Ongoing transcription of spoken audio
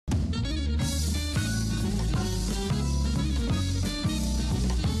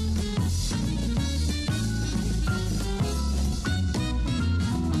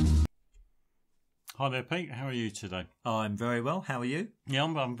Hi there, Pete. How are you today? I'm very well. How are you? Yeah,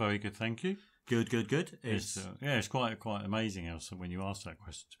 I'm very good, thank you. Good. It's quite amazing how when you ask that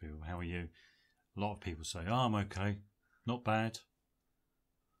question to people, how are you? A lot of people say, "Oh, I'm okay, not bad."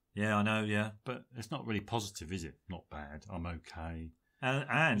 Yeah, I know. Yeah, but it's not really positive, is it? Not bad. I'm okay.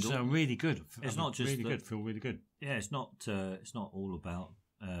 And so really good. It's not just really good. Feel really good. Yeah, it's not all about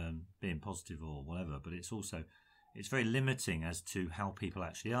being positive or whatever, but it's very limiting as to how people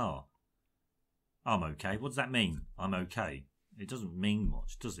actually are. I'm okay. What does that mean? I'm okay. It doesn't mean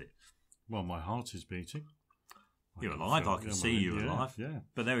much, does it? Well, my heart is beating. You're alive. I can see you're alive. Yeah.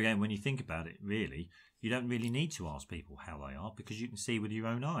 But there again, when you think about it, really, you don't really need to ask people how they are because you can see with your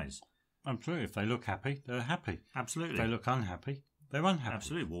own eyes. I'm true. If they look happy, they're happy. Absolutely. If they look unhappy, they're unhappy.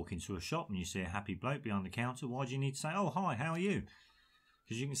 Absolutely. Walk into a shop and you see a happy bloke behind the counter. Why do you need to say, "Oh, hi, how are you"?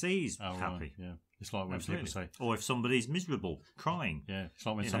 Because you can see he's happy. Right, yeah. It's like when people say... Or if somebody's miserable, crying. Yeah. It's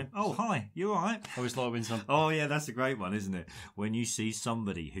like when "Oh, hi, you all right?" Oh, it's like when some... Oh, yeah, that's a great one, isn't it? When you see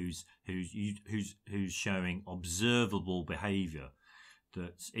somebody who's showing observable behaviour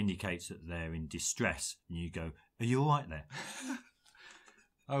that indicates that they're in distress, and you go, "Are you all right there?"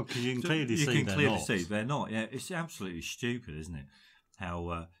 Oh, because you can clearly see they're not. Yeah, it's absolutely stupid, isn't it?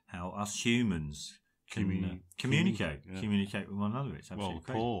 How us humans can communicate with one another. It's absolutely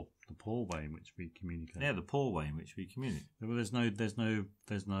crazy. The poor way in which we communicate. Yeah, the poor way in which we communicate. Well, there's no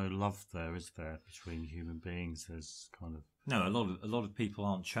love there, is there, between human beings? There's kind of no. A lot of people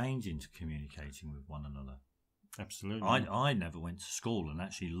aren't trained into communicating with one another. Absolutely. I never went to school and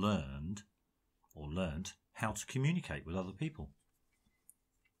actually learned how to communicate with other people.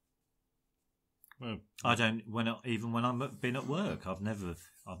 Well, I don't. Even when I've been at work, I've never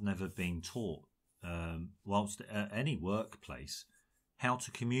been taught whilst at any workplace how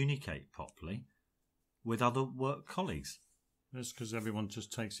to communicate properly with other work colleagues. That's because everyone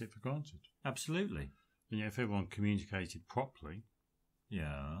just takes it for granted. Absolutely. And yet, if everyone communicated properly,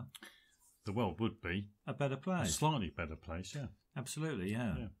 yeah, the world would be a better place, a slightly better place. Yeah, absolutely.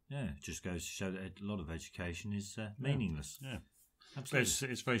 Yeah. It just goes to show that a lot of education is meaningless. Yeah. Absolutely.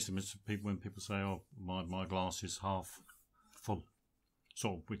 It's very similar to people when people say, "Oh, my glass is half full,"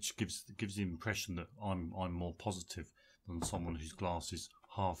 sort of, which gives the impression that I'm more positive than someone whose glass is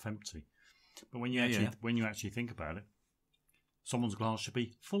half empty. But when you actually think about it, someone's glass should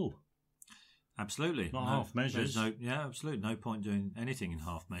be full. Absolutely, not half measures. Absolutely, no point doing anything in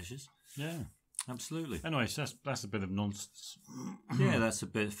half measures. Yeah, absolutely. Anyway, so that's a bit of nonsense. Yeah, that's a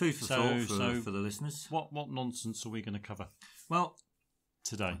bit of food for thought for the listeners. What nonsense are we going to cover? Well,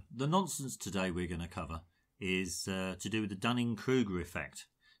 today the nonsense today we're going to cover is to do with the Dunning Kruger Effect.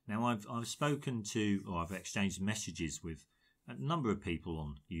 Now, I've spoken to, or I've exchanged messages with a number of people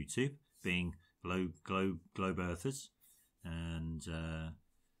on YouTube, being globe earthers and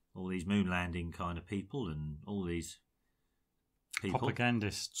all these moon landing kind of people, and all these people,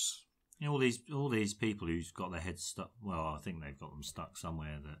 propagandists. All these people who's got their heads stuck. Well, I think they've got them stuck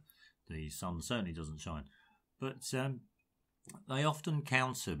somewhere that the sun certainly doesn't shine. But they often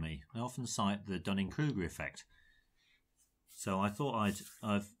counter me. They often cite the Dunning Kruger Effect. So I thought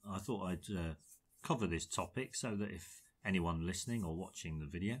I'd cover this topic so that if anyone listening or watching the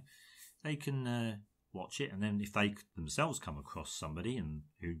video, they can watch it, and then if they themselves come across somebody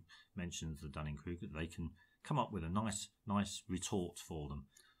who mentions the Dunning Kruger, they can come up with a nice retort for them,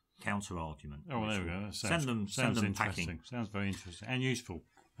 counter argument. Oh, well, there we go. Send them packing. Sounds very interesting and useful.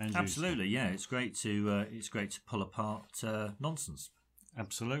 Absolutely, yeah. It's great to pull apart nonsense.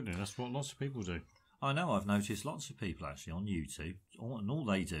 Absolutely, that's what lots of people do. I know. I've noticed lots of people actually on YouTube, and all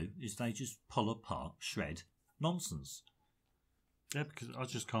they do is they just pull apart, shred nonsense. Yeah, because I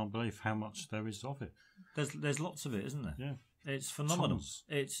just can't believe how much there is of it. There's lots of it, isn't there? Yeah, it's phenomenal. Tons.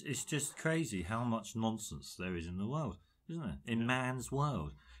 It's just crazy how much nonsense there is in the world, isn't it? In man's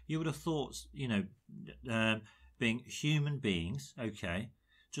world, you would have thought, being human beings, okay,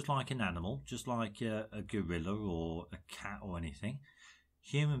 just like an animal, just like a gorilla or a cat or anything.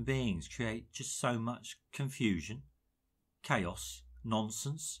 Human beings create just so much confusion, chaos,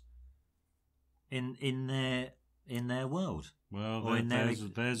 nonsense in their world. Well,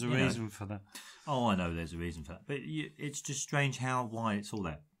 there's a reason for that. Oh, I know there's a reason for that, but it's just strange why it's all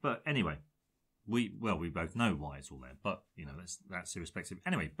there. But anyway, we both know why it's all there. But that's irrespective.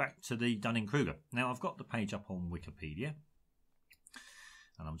 Anyway, back to the Dunning Kruger. Now I've got the page up on Wikipedia,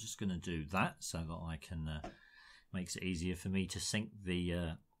 and I'm just going to do that so that I can. Makes it easier for me to sync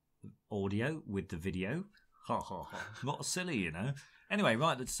the audio with the video. Not silly, Anyway,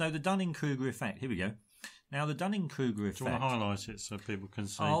 right, so the Dunning Kruger Effect. Here we go. Now, the Dunning Kruger Effect. Do you want to highlight it so people can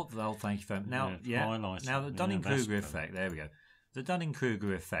see? Oh, thank you very much. Now, highlight now it. the Dunning Kruger Effect. There we go. The Dunning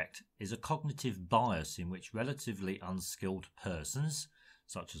Kruger Effect is a cognitive bias in which relatively unskilled persons,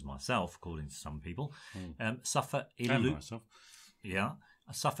 such as myself, according to some people, suffer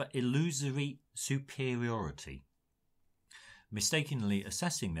illusory superiority, mistakenly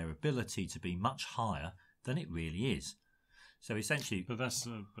assessing their ability to be much higher than it really is. So essentially, but that's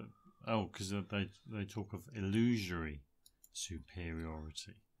because they talk of illusory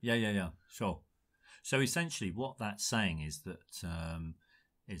superiority. Yeah, sure. So essentially, what that's saying is that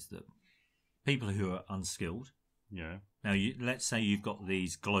people who are unskilled. Yeah. Now, let's say you've got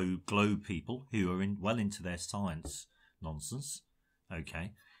these glow people who are well into their science nonsense,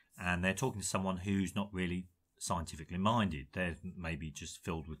 okay, and they're talking to someone who's not really scientifically minded. They're maybe just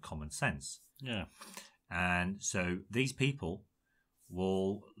filled with common sense. Yeah. And so these people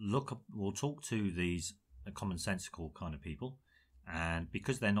will talk to these commonsensical kind of people. And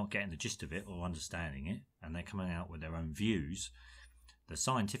because they're not getting the gist of it or understanding it, and they're coming out with their own views, the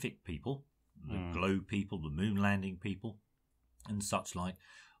scientific people, the globe people, the moon landing people, and such like,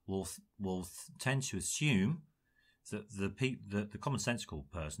 will tend to assume that the commonsensical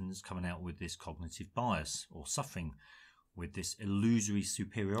person is coming out with this cognitive bias or suffering with this illusory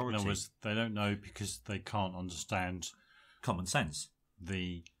superiority. In other words, they don't know because they can't understand common sense.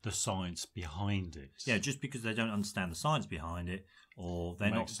 The science behind it. Yeah, just because they don't understand the science behind it, or they're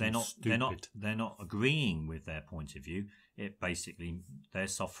not agreeing with their point of view, it basically they're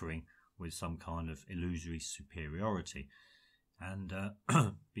suffering with some kind of illusory superiority. And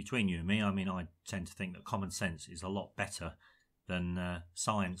between you and me, I mean, I tend to think that common sense is a lot better than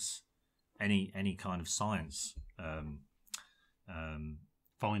science, any kind of science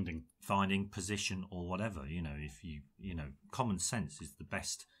finding position or whatever. If common sense is the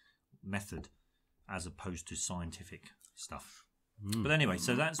best method as opposed to scientific stuff. But anyway,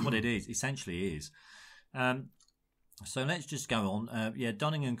 so that's what it is, essentially is. So let's just go on.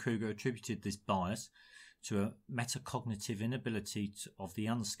 Dunning and Kruger attributed this bias to a metacognitive inability of the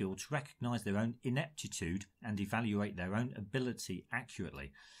unskilled to recognise their own ineptitude and evaluate their own ability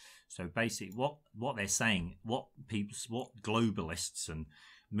accurately. So basically, what they're saying, what globalists and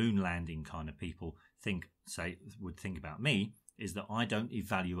moon landing kind of people would think about me is that I don't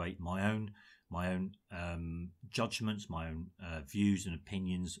evaluate my own judgments, my own views and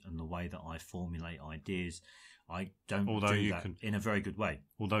opinions, and the way that I formulate ideas. I don't do that in a very good way.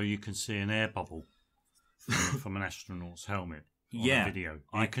 Although you can see an air bubble from an astronaut's helmet on a video,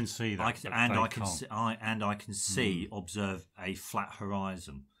 I can see that, I can observe a flat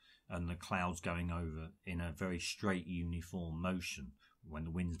horizon and the clouds going over in a very straight, uniform motion when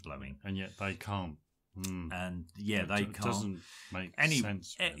the wind's blowing, and yet they can't. And they can't. It doesn't make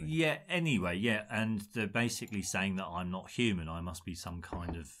sense. Really. Anyway, and they're basically saying that I'm not human. I must be some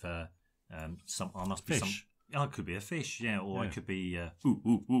kind of I must be fish. I could be a fish, or I could be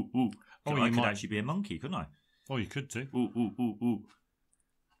ooh. I could actually be a monkey, couldn't I? Or you could do. Ooh.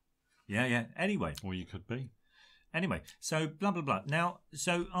 Yeah. Anyway, or you could be. Anyway, so blah blah blah. Now,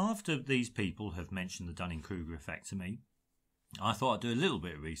 so after these people have mentioned the Dunning Kruger effect to me, I thought I'd do a little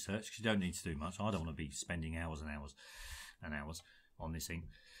bit of research because you don't need to do much. I don't want to be spending hours and hours and hours on this thing.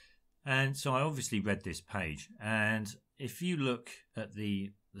 And so I obviously read this page. And if you look at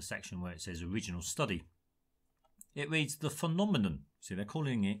the section where it says original study, it reads the phenomenon. See, they're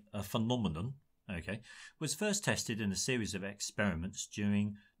calling it a phenomenon. Okay, was first tested in a series of experiments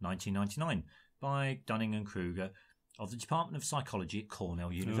during 1999 by Dunning and Kruger of the Department of Psychology at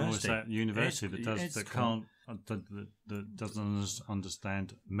Cornell University. Oh, it's that university that doesn't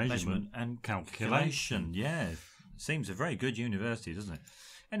understand measurement and calculation. Yeah, seems a very good university, doesn't it?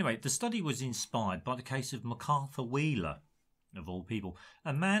 Anyway, the study was inspired by the case of MacArthur Wheeler, of all people,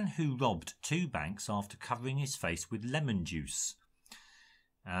 a man who robbed 2 banks after covering his face with lemon juice.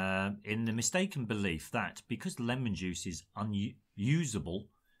 In the mistaken belief that because lemon juice is unusable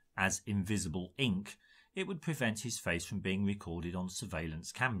as invisible ink, it would prevent his face from being recorded on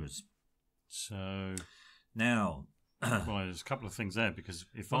surveillance cameras. So now, well, there's a couple of things there, because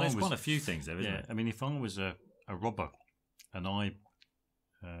there's quite a few things there, isn't there? I mean, if I was a robber and I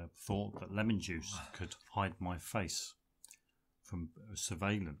thought that lemon juice could hide my face from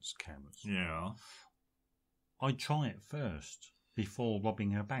surveillance cameras, I'd try it first before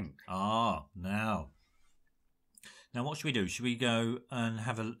robbing a bank. Now, what should we do? Should we go and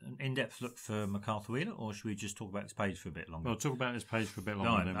have an in-depth look for MacArthur Wheeler, or should we just talk about this page for a bit longer? Well, talk about this page for a bit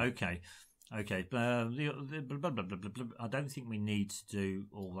longer. Right, okay. I don't think we need to do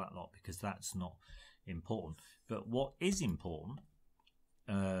all that lot because that's not important. But what is important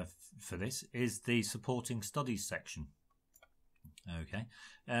for this is the supporting studies section. Okay.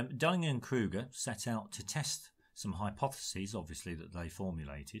 Dunning and Kruger set out to test some hypotheses, obviously, that they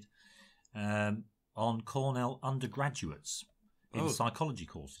formulated on Cornell undergraduates in psychology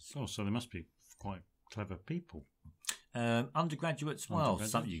courses. Oh, so they must be quite clever people. Undergraduates, well,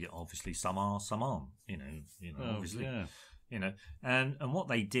 some you get obviously some are, some aren't. Obviously. Yeah. And what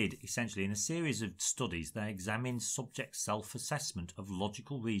they did essentially in a series of studies, they examined subject self-assessment of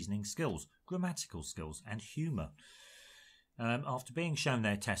logical reasoning skills, grammatical skills, and humour. After being shown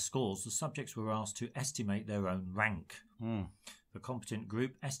their test scores, the subjects were asked to estimate their own rank. The competent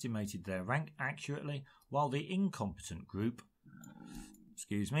group estimated their rank accurately, while the incompetent group,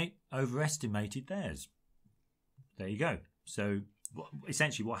 overestimated theirs. There you go. So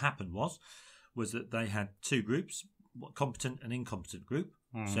essentially what happened was that they had two groups, competent and incompetent group.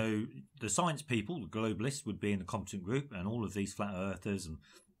 So the science people, the globalists, would be in the competent group, and all of these flat earthers and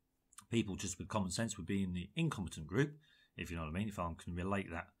people just with common sense would be in the incompetent group, if you know what I mean, if I can relate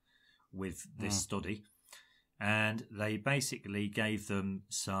that with this study. And they basically gave them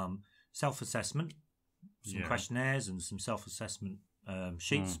some self-assessment, some questionnaires and some self-assessment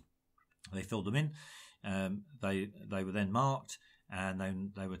sheets. They filled them in. They were then marked, and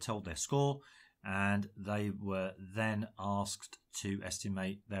then they were told their score, and they were then asked to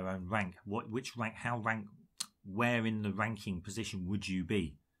estimate their own rank. Which rank? Where in the ranking position would you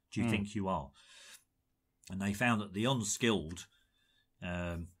be? Do you think you are? And they found that the unskilled,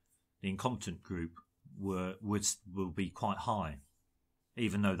 the incompetent group, will be quite high,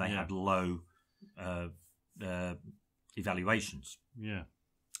 even though they had low evaluations. Yeah.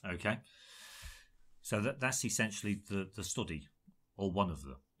 Okay. So that's essentially the study, or one of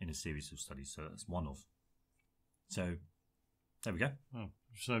them in a series of studies. So that's one of. So there we go. Oh,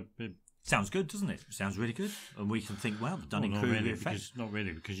 so sounds good, doesn't it? Sounds really good, and we can think, well, the Dunning Kruger effect. Not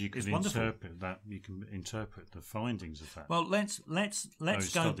really, because you can interpret that. You can interpret the findings of that. Well, let's go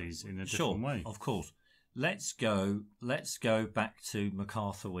studies in a different way. Of course. Let's go back to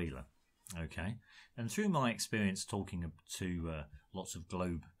MacArthur Wheeler. Okay, and through my experience talking to lots of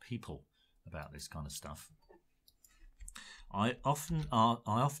globe people about this kind of stuff, I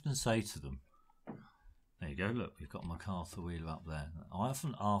often say to them, there you go, look, we've got MacArthur Wheeler up there. I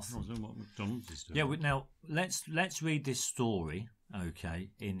often ask them, what McDonald's is doing. Yeah, now let's read this story, okay,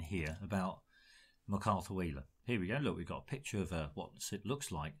 in here about MacArthur Wheeler. Here we go, look, we've got a picture of what it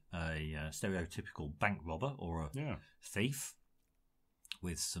looks like a stereotypical bank robber or a thief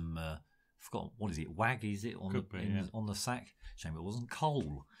with some forgot, what is it, wag is it on the sack? Shame it wasn't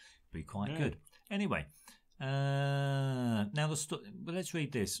coal. Be quite good. Anyway, now let's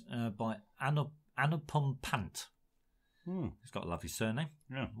read this by Anupam Pant. It's got a lovely surname.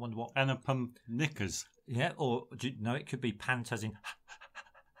 Yeah. Wonder what Anupam Knickers. Yeah, or it could be Pant as in.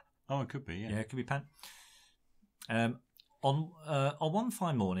 Oh, it could be. Yeah, it could be Pant. On one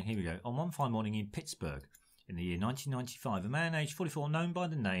fine morning, here we go. On one fine morning in Pittsburgh, in the year 1995, a man aged 44, known by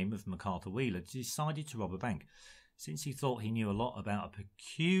the name of MacArthur Wheeler, decided to rob a bank. Since he thought he knew a lot about a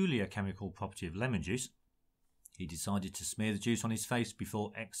peculiar chemical property of lemon juice, he decided to smear the juice on his face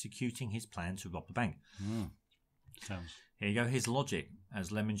before executing his plan to rob the bank. Here you go, his logic,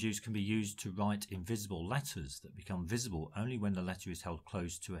 as lemon juice can be used to write invisible letters that become visible only when the letter is held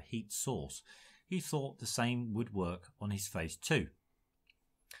close to a heat source. He thought the same would work on his face too.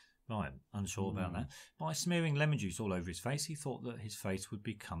 Right, unsure about that. By smearing lemon juice all over his face, he thought that his face would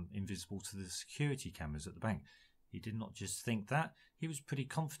become invisible to the security cameras at the bank. He did not just think that, he was pretty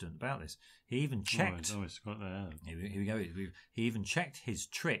confident about this. He even checked... Oh, it's got that. Here we go. He even checked his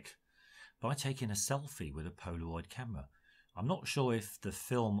trick by taking a selfie with a Polaroid camera. I'm not sure if the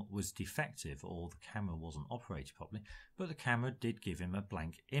film was defective or the camera wasn't operated properly, but the camera did give him a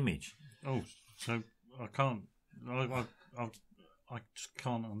blank image. Oh, so I can't... I just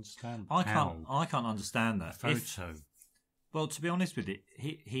can't understand. I can't understand that. Photo. Well, to be honest with it,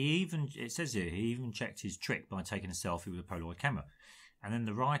 it says here, he even checked his trick by taking a selfie with a Polaroid camera. And then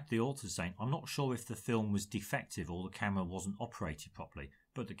the author's saying, I'm not sure if the film was defective or the camera wasn't operated properly,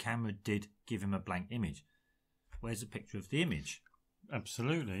 but the camera did give him a blank image. Where's a picture of the image?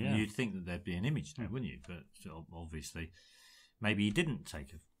 Absolutely, yeah. You'd think that there'd be an image there, wouldn't you? But obviously, maybe he didn't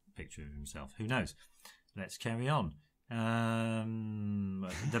take a picture of himself. Who knows? Let's carry on.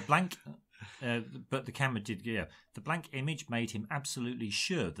 The blank... but the camera did. Yeah, the blank image made him absolutely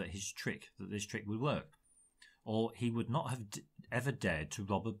sure that this trick would work, or he would not have ever dared to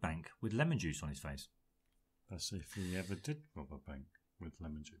rob a bank with lemon juice on his face. That's if he ever did rob a bank with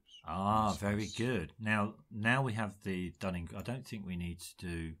lemon juice. Ah, very good. Now we have the Dunning. I don't think we need to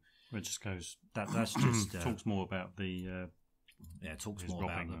do. Well, it just goes. That's just talks more about the. It talks more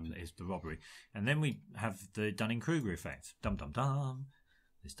about the robbery, and then we have the Dunning Kruger effect. Dum dum dum.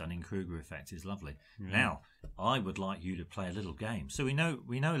 This Dunning Kruger effect is lovely. Yeah. Now, I would like you to play a little game. So we know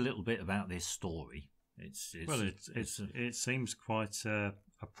a little bit about this story. It seems quite a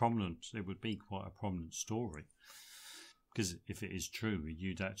prominent. It would be quite a prominent story, because if it is true,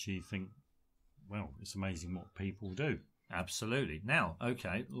 you'd actually think, well, it's amazing what people do. Absolutely. Now,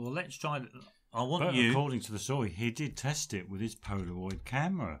 okay, well, let's try. According to the story, he did test it with his Polaroid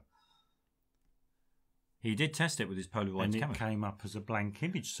camera. He did test it with his Polaroid camera. And it came up as a blank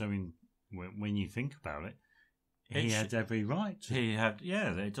image. So when you think about it, he had every right to. He had,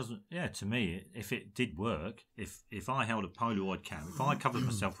 it doesn't, to me, if it did work, if I held a Polaroid camera, if I covered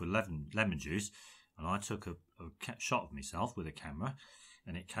myself with lemon juice and I took a shot of myself with a camera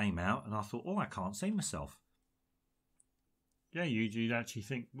and it came out and I thought, I can't see myself. Yeah, you'd actually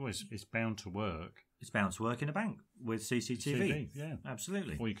think, well, it's bound to work. It's bound to work in a bank with CCTV. Yeah.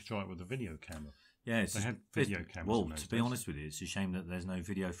 Absolutely. Or you could try it with a video camera. Yeah, they had video cameras. Well, to be honest with you, it's a shame that there's no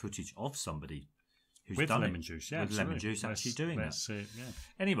video footage of somebody who's with done lemon it, juice. Yeah, with absolutely. lemon juice actually doing that. Yeah.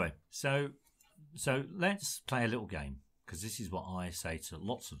 Anyway, so let's play a little game, because this is what I say to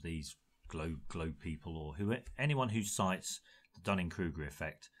lots of these globe people or anyone who cites the Dunning Kruger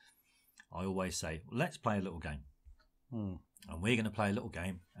effect. I always say, let's play a little game. And we're going to play a little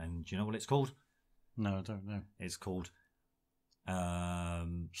game, and do you know what it's called? No, I don't know. It's called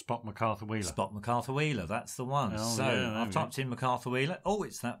Spot MacArthur Wheeler. Spot MacArthur Wheeler. That's the one. I've typed in MacArthur Wheeler. Oh,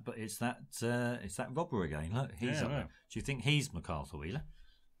 it's that robber again. Look, he's up there. Do you think he's MacArthur Wheeler?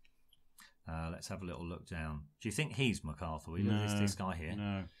 Let's have a little look down. Do you think he's MacArthur Wheeler? No, this guy here.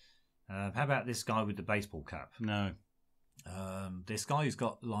 No. How about this guy with the baseball cap? No. This guy who's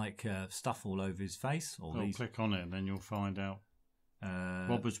got like stuff all over his face. Click on it and then you'll find out.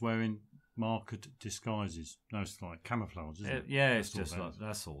 Robber's wearing marked disguises. No, it's like camouflage, isn't it? Yeah, it's just like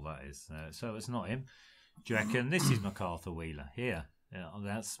that's all that is. So it's not him. Do you reckon this is MacArthur Wheeler here? Yeah,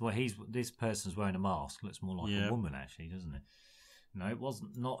 that's what this person's wearing a mask. Looks more like a woman actually, doesn't it? No, it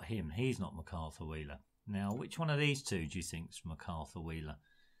wasn't. Not him. He's not MacArthur Wheeler. Now, which one of these two do you think's MacArthur Wheeler?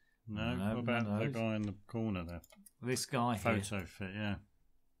 No, what about the guy in the corner there? This guy here. Photo fit,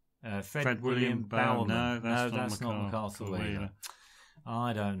 yeah. Fred William Bowerman. No, that's not MacArthur Wheeler.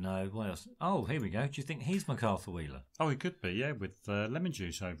 I don't know. What else? Oh, here we go. Do you think he's MacArthur Wheeler? Oh, he could be, yeah, with lemon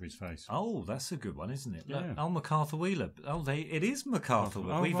juice over his face. Oh, that's a good one, isn't it? Yeah. Oh, MacArthur Wheeler. Oh, it is MacArthur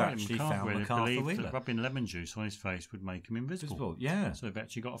Wheeler. We've actually found MacArthur Wheeler. Rubbing lemon juice on his face would make him invisible. Yeah. So they've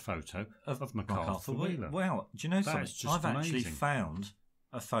actually got a photo of MacArthur Wheeler. Wow. Do you know something? I've actually found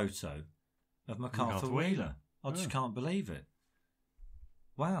a photo of MacArthur Wheeler. I just can't believe it.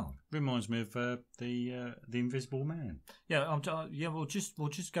 Wow, reminds me of the Invisible Man. Yeah, We'll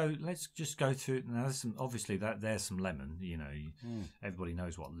just go. Let's just go through. Now, there's some lemon. You know, everybody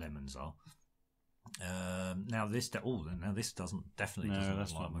knows what lemons are. Now this definitely doesn't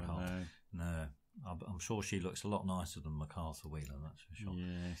look like MacArthur. No, I'm sure she looks a lot nicer than MacArthur Wheeler. That's for sure.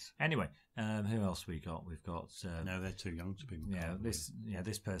 Yes. Anyway, who else we got? We've got. No, they're too young to be MacArthur.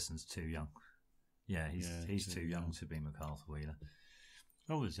 This person's too young. Yeah, he's too young to be MacArthur Wheeler.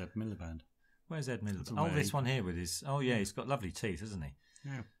 Oh, there's Ed Miliband. Where's Ed Miliband? Oh, this one here with his. Oh, yeah, he's got lovely teeth, hasn't he?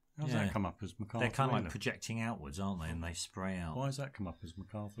 Yeah. How's that come up as MacArthur Wheeler? They're kind of like projecting outwards, aren't they? And they spray out. Why has that come up as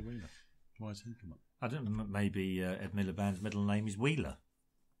MacArthur Wheeler? Why has he come up? I don't know. Maybe Ed Miliband's middle name is Wheeler.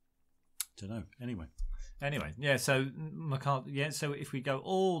 Don't know. Anyway, yeah. So MacArthur. Yeah. So if we go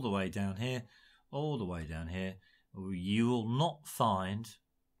all the way down here, you will not find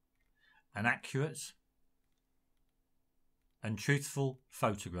an accurate and truthful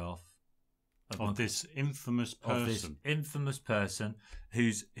photograph of this infamous person,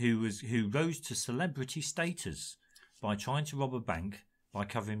 who rose to celebrity status by trying to rob a bank by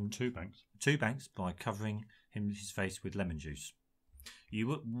covering two banks by covering his face with lemon juice.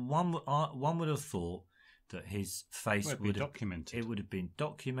 One would have thought that his face would have documented. It would have been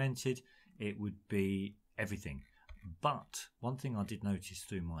documented. It would be everything. But one thing I did notice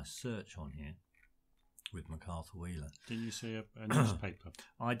through my search on here with MacArthur Wheeler. Did you see a newspaper?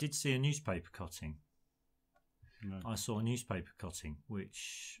 I did see a newspaper cutting. No. I saw a newspaper cutting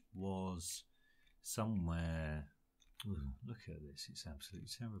which was somewhere. Ooh, look at this! It's absolutely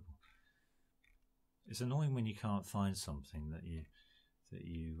terrible. It's annoying when you can't find something that you've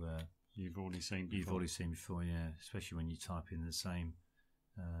already seen before. You've already seen before, yeah. Especially when you type in the same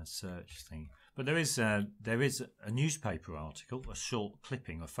search thing. But there is a newspaper article, a short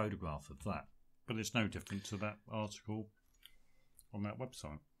clipping, a photograph of that. But it's no different to that article on that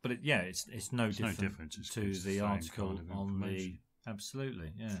website. But it's no different to the article on the.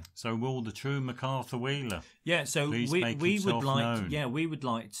 Absolutely, yeah. So will the true MacArthur Wheeler? Yeah. So we would like. Known. Yeah, we would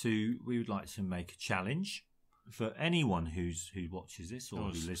like to make a challenge for anyone who watches this or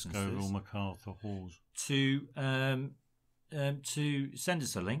who listens to this MacArthur Halls to send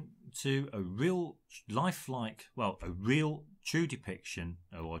us a link to a real a real true depiction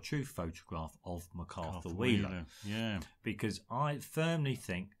or a true photograph of MacArthur Wheeler. Yeah, because I firmly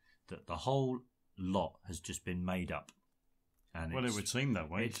think that the whole lot has just been made up. And it would seem that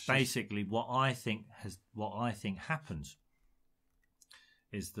way. It's basically what I think happened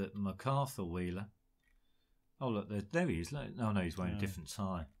is that MacArthur Wheeler. Oh look, there he is. No, he's wearing a different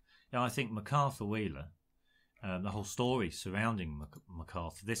tie. Yeah, I think MacArthur Wheeler. The whole story surrounding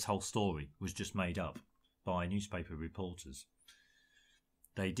MacArthur, this whole story was just made up by newspaper reporters.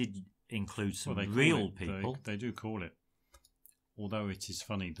 They did include some real people. They do call it, although it is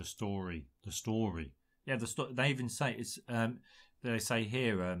funny, the story. Yeah, they even say it's. They say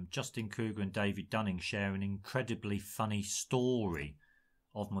here, Justin Kruger and David Dunning share an incredibly funny story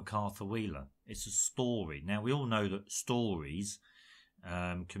of MacArthur Wheeler. It's a story. Now we all know that stories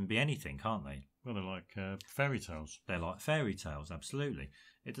can be anything, can't they? Well, they're like fairy tales. They're like fairy tales, absolutely.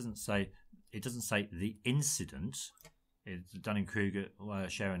 It doesn't say the incident. Dunning Kruger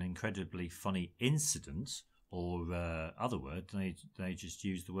share an incredibly funny incident, or other word. They just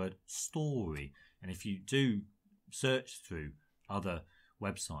use the word story. And if you do search through other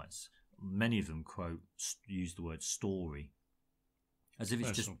websites, many of them use the word story, as if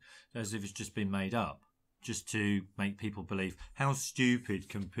it's just been made up. Just to make people believe, how stupid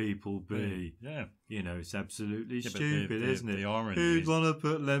can people be? Yeah. It's absolutely stupid, isn't it? The irony Who'd want to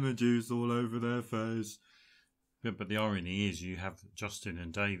put lemon juice all over their face? Yeah, but the irony is you have Justin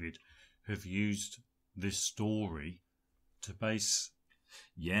and David who've used this story to base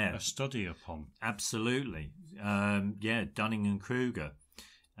a study upon. Absolutely. Dunning and Kruger.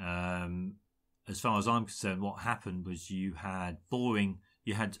 As far as I'm concerned, what happened was you had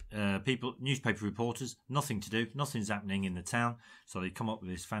people, newspaper reporters, nothing to do, nothing's happening in the town, so they come up with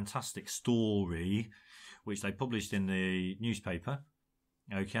this fantastic story, which they published in the newspaper.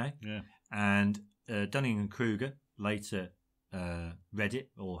 Okay. Yeah. And Dunning and Kruger later read it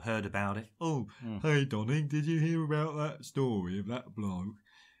or heard about it. Hey Dunning, did you hear about that story of that bloke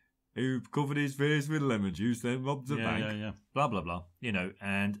who covered his face with lemon juice, then robbed the bank? Yeah. Blah blah blah.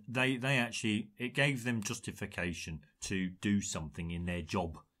 And they actually, it gave them justification to do something in their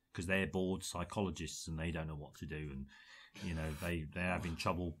job, because they're bored psychologists and they don't know what to do, and they're having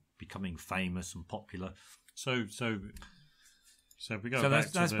trouble becoming famous and popular. So we go.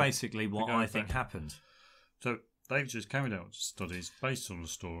 That's basically what I think happened. So they've just carried out studies based on a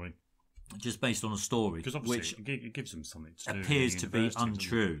story. Just based on a story, because obviously it gives them something to do. Appears to be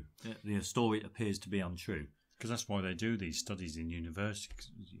untrue. The story appears to be untrue. Because that's why they do these studies in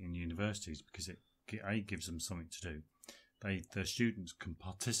universities, because it gives them something to do. The students can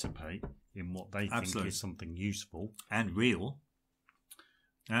participate in what they think is something useful and real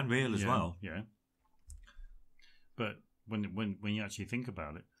as well. Yeah. But when you actually think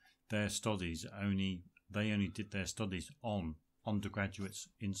about it, their studies they only did their studies on undergraduates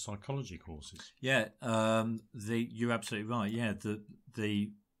in psychology courses. Yeah, you're absolutely right. Yeah,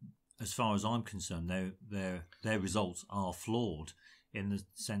 the as far as I'm concerned, their results are flawed in the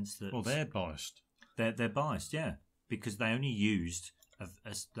sense that they're biased. They're biased, yeah, because they only used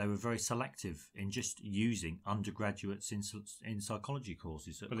they were very selective in just using undergraduates in psychology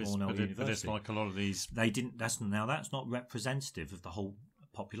courses at Cornell University. But it's like a lot of these. They didn't. That's not representative of the whole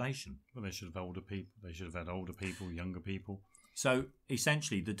population. Well, they should have older people. They should have had older people, younger people. So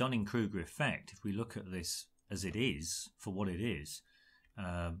essentially, the Dunning Kruger effect, if we look at this as it is, for what it is,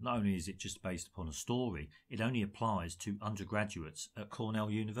 not only is it just based upon a story, it only applies to undergraduates at Cornell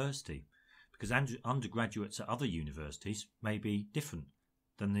University, because undergraduates at other universities may be different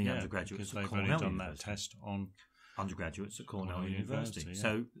than the undergraduates at Cornell University. They've only done that test on undergraduates at Cornell University. Yeah.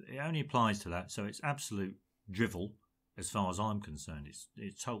 So it only applies to that. So it's absolute drivel as far as I'm concerned.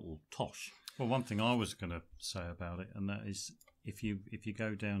 It's total tosh. Well, one thing I was going to say about it, and that is if you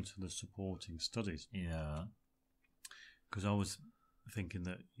go down to the supporting studies. Yeah. Because I was thinking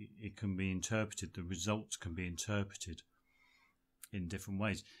that it can be interpreted, the results can be interpreted in different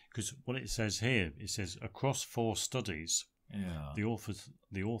ways. Because what it says here, it says across 4 studies, the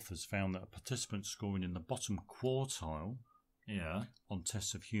authors found that participants scoring in the bottom quartile on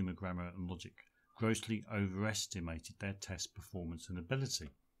tests of humour, grammar and logic grossly overestimated their test performance and ability.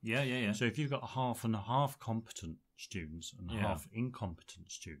 Yeah. So if you've got half and half competent students and half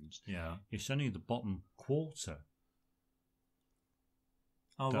incompetent students, it's only the bottom quarter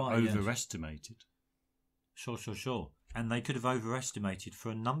overestimated. Sure. And they could have overestimated for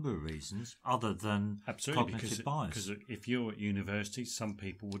a number of reasons other than cognitive bias. Because if you're at university, some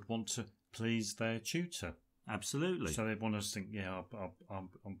people would want to please their tutor. Absolutely. So they want us to think,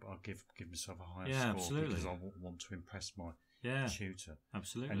 I'll give myself a higher Yeah, score absolutely. because I want to impress my tutor.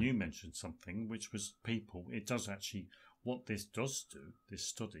 Absolutely. And you mentioned something which was people. It does actually, what this does do, this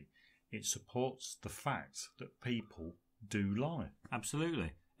study, it supports the fact that people do lie.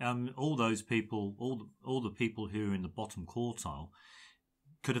 Absolutely. All those people, all the people who are in the bottom quartile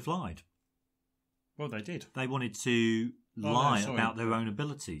could have lied. Well, they did. They wanted to lie about their own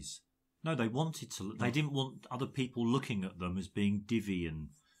abilities. No, they wanted to. They didn't want other people looking at them as being divvy and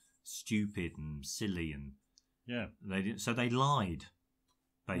stupid and silly, and they didn't. So they lied.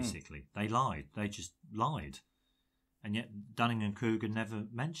 Basically, they lied. They just lied, and yet Dunning and Kruger never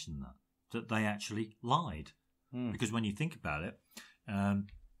mentioned that they actually lied, because when you think about it,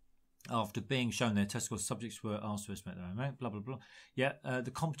 after being shown their test scores, subjects were asked to estimate their own rank. Blah blah blah. Yeah, the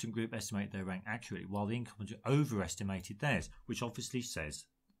competent group estimated their rank accurately, while the incompetent overestimated theirs, which obviously says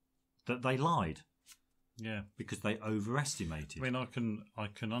that they lied. Yeah, because they overestimated. I mean, I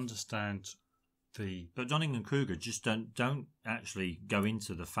can understand the. But Dunning and Kruger just don't actually go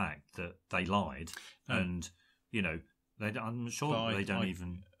into the fact that they lied, and I'm sure they don't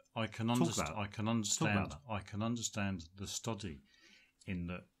even. I can understand. I can understand the study, in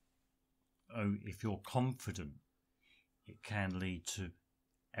that. Oh, if you're confident, it can lead to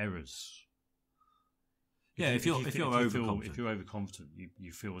errors. If you're overconfident,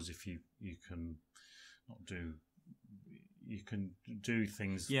 you feel as if you can not do. You can do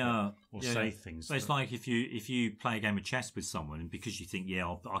things, say things. But it's like if you play a game of chess with someone, and because you think,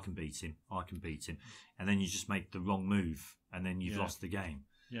 I can beat him, and then you just make the wrong move, and then you've lost the game.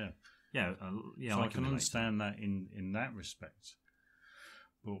 So I can understand that in that respect.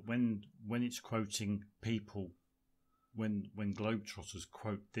 But when it's quoting people, when Globetrotters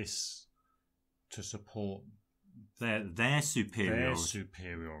quote this to support their superiority,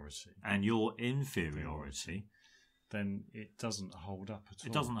 and your inferiority, then it doesn't hold up at all.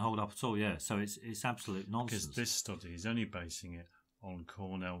 It doesn't hold up at all, So it's absolute nonsense. Because this study is only basing it on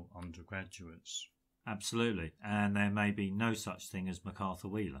Cornell undergraduates. Absolutely. And there may be no such thing as MacArthur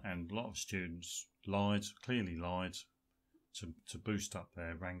Wheeler. And a lot of students clearly lied to boost up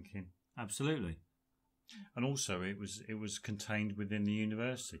their ranking. Absolutely. And also it was contained within the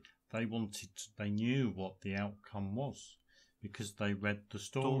university. They knew what the outcome was because they read the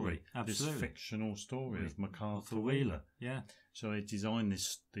story. Absolutely. This fictional story of MacArthur Wheeler. Yeah. So they designed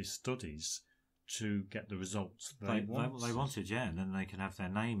these studies to get the results they wanted. They wanted, and then they can have their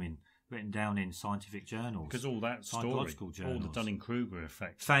name written down in scientific journals. Because all that psychological story, journals, all the Dunning Kruger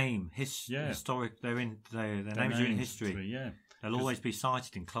effect, fame, historic. Their names are in history. Yeah, they'll always be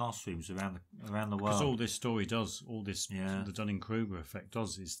cited in classrooms around the world. Because all this story does, the Dunning Kruger effect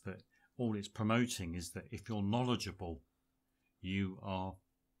does, is that all it's promoting is that if you're knowledgeable, you are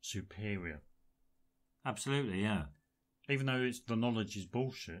superior. Absolutely, yeah. Even though the knowledge is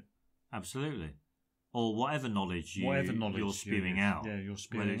bullshit. Absolutely. Or whatever knowledge you're spewing out. Yeah, you're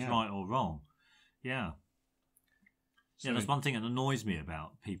spewing whether it's right or wrong. Yeah. So that's one thing that annoys me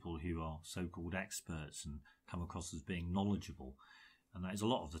about people who are so-called experts and come across as being knowledgeable. And that is a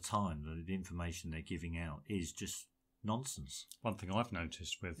lot of the time that the information they're giving out is just nonsense. One thing I've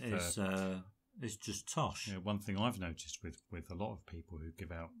noticed with... It's just tosh. One thing I've noticed with a lot of people who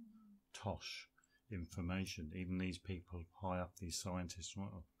give out tosh information, even these people high up, these scientists,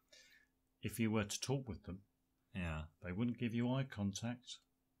 if you were to talk with them, they wouldn't give you eye contact.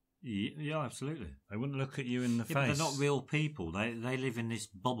 Yeah, absolutely. They wouldn't look at you in the face. But they're not real people. They live in this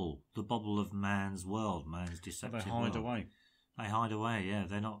bubble, the bubble of man's world, man's deceptive world. They hide away. They hide away. Yeah,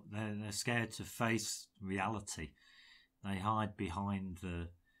 they're not. They're scared to face reality. They hide behind the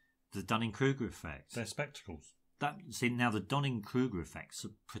Dunning Kruger effect. They're spectacles. Now the Dunning Kruger effect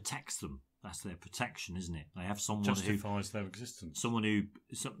protects them. That's their protection, isn't it? They have someone justifies their existence.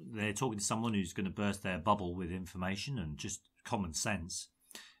 They're talking to someone who's going to burst their bubble with information and just common sense,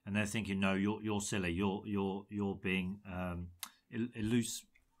 and they're thinking, no, you're silly. You're being illusory.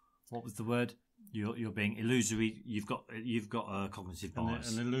 What was the word? You're being illusory. You've got a cognitive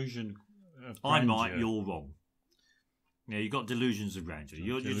bias. An illusion. I'm right. You're wrong. Yeah, you've got delusions of grandeur.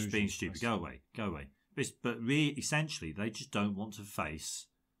 You're just being stupid. Go away. But essentially, they just don't want to face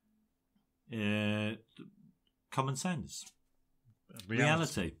common sense,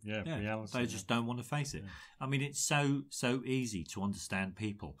 reality. Reality. They just don't want to face it. I mean, it's so easy to understand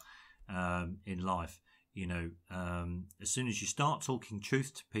people in life. As soon as you start talking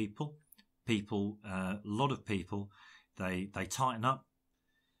truth to people, a lot of people, they tighten up.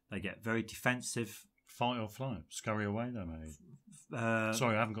 They get very defensive. Fight or flight. Scurry away, though, mate.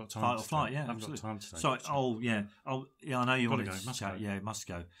 Sorry, I haven't got time. Fight or flight, yeah. I haven't absolutely. got time today. Sorry. Oh, yeah. I know you Gotta wanted go, to must chat. go. Yeah, it must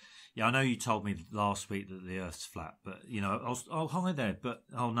go. Yeah, I know you told me last week that the Earth's flat, but hi there. But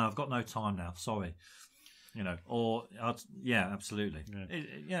no, I've got no time now. Sorry. Absolutely.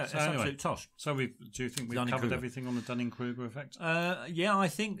 Yeah, it's absolute tosh. So do you think we've covered everything on the Dunning Kruger effect? Yeah, I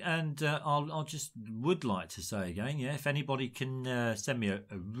think, and I'll just would like to say again, if anybody can send me a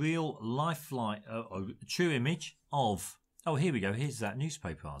real lifelike, a true image of. Oh, here we go. Here's that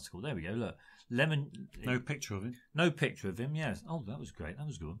newspaper article. There we go. Look, No picture of him. No picture of him. Yes. Oh, that was great. That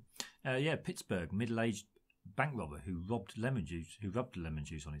was good. Pittsburgh middle-aged bank robber who rubbed the lemon juice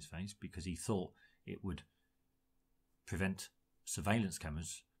on his face because he thought it would prevent surveillance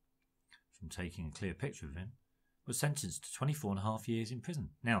cameras from taking a clear picture of him, was sentenced to 24.5 years in prison.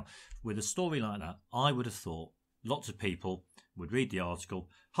 Now, with a story like that, I would have thought lots of people would read the article,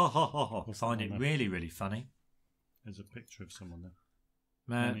 find it really, really funny. There's a picture of someone there.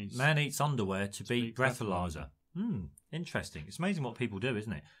 Man eats underwear to beat breathalyzer. Interesting. It's amazing what people do,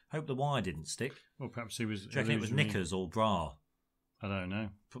 isn't it? Hope the wire didn't stick. Well, perhaps he was. Do you reckon it was knickers or bra? I don't know.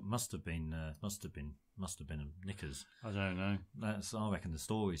 Must have been knickers. I don't know. I reckon the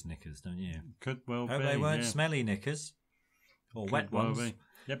story's knickers, don't you? Could well be. Hope they weren't smelly knickers or Could wet ones. Be.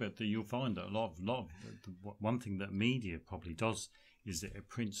 Yeah, but you'll find that a lot of one thing that media probably does is that it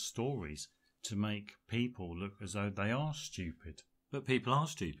prints stories to make people look as though they are stupid. But people are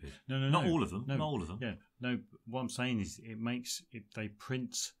stupid. No. Not all of them. No, not all of them. Yeah. No. What I'm saying is, they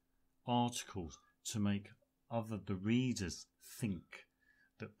print articles to make the readers think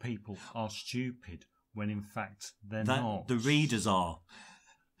that people are stupid when in fact they're not. The readers are.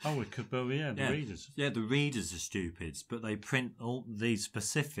 Oh, it could be, the readers. Yeah, the readers are stupid, but they print all these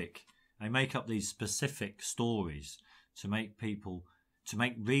they make up these specific stories to make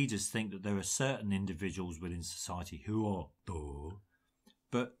readers think that there are certain individuals within society who are duh,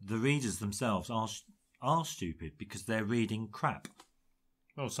 but the readers themselves are stupid because they're reading crap.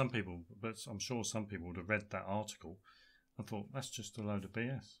 Well, some people, but I'm sure some people would have read that article and thought, that's just a load of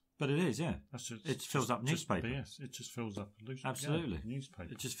BS. But it is, yeah. It fills up newspaper. BS. It just fills up a newspaper. Absolutely. Yeah,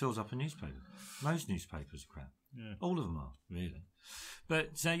 newspaper. It just fills up a newspaper. Most newspapers are crap. Yeah. All of them are, really.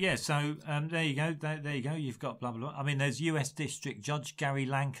 But, there you go. There you go. You've got blah, blah, blah. I mean, there's US District Judge Gary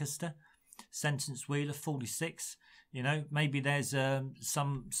Lancaster, sentenced Wheeler, 46. Maybe there's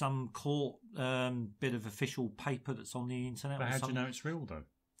some court bit of official paper that's on the internet. But how do you know it's real, though?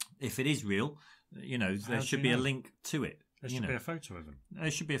 If it is real, there should be a link to it. There should be a photo of him. There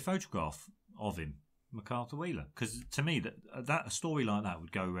should be a photograph of him, MacArthur Wheeler, because to me that a story like that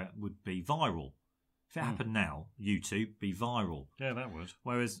would be viral. If it happened now, YouTube be viral. Yeah, that would.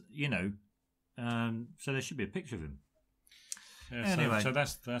 Whereas so there should be a picture of him. Yeah, anyway, so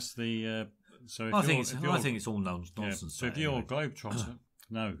that's the. So if I think it's all nonsense. Yeah, so if you're a globetrotter,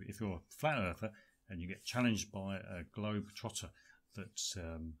 if you're a flat earther and you get challenged by a globetrotter that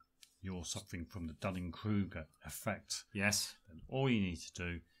you're suffering from the Dunning Kruger effect, yes, then all you need to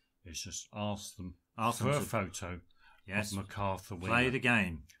do is just ask them for a photo. Yes, of MacArthur Wheeler. Play the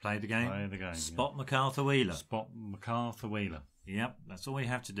game. Spot MacArthur Wheeler. Spot MacArthur Wheeler. Yep, that's all you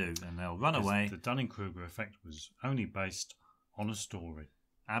have to do, and they'll run away. The Dunning Kruger effect was only based on a story.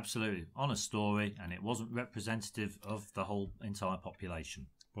 Absolutely, on a story, and it wasn't representative of the whole entire population.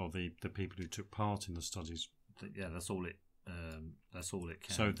 Well, the people who took part in the studies. Yeah, that's all it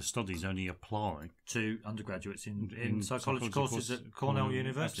can. So the studies only apply to undergraduates in psychology courses at Cornell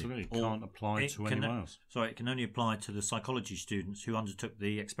University. Absolutely, can't apply to anyone else. Sorry, it can only apply to the psychology students who undertook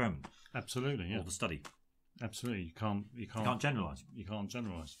the experiment. Absolutely, yeah. Or the study. Absolutely, you can't generalise. You can't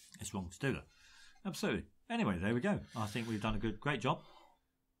generalise. It's wrong to do that. Absolutely. Anyway, there we go. I think we've done a great job.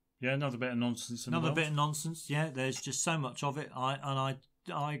 Yeah, another bit of nonsense. Another bit of nonsense. Yeah, there's just so much of it. I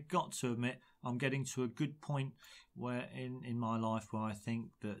got to admit, I'm getting to a good point where in my life where I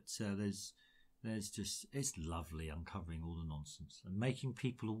think that there's just, it's lovely uncovering all the nonsense and making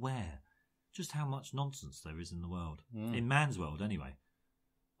people aware just how much nonsense there is in the world, in man's world anyway.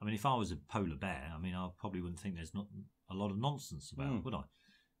 I mean, if I was a polar bear, I probably wouldn't think there's not a lot of nonsense about it, would I?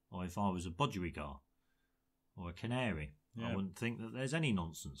 Or if I was a budgerigar or a canary, I wouldn't think that there's any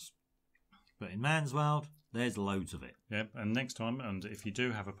nonsense. But in man's world, there's loads of it. Yep, and next time, and if you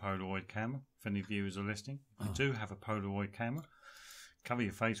do have a Polaroid camera, if any viewers are listening, if you do have a Polaroid camera, cover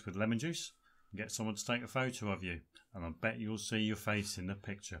your face with lemon juice and get someone to take a photo of you, and I bet you'll see your face in the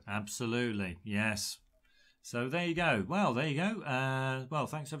picture. Absolutely, yes. So there you go. Well, there you go. Well,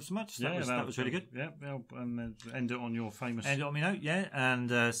 thanks ever so much. That was really good. Yeah, and end it on your famous... End it on my note, yeah. And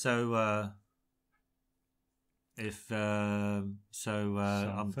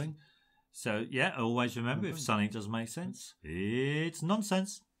something. So, yeah, always remember, if something doesn't make sense, it's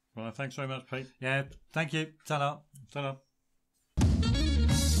nonsense. Well, thanks very much, Pete. Yeah, thank you. Ta-da. Ta-da.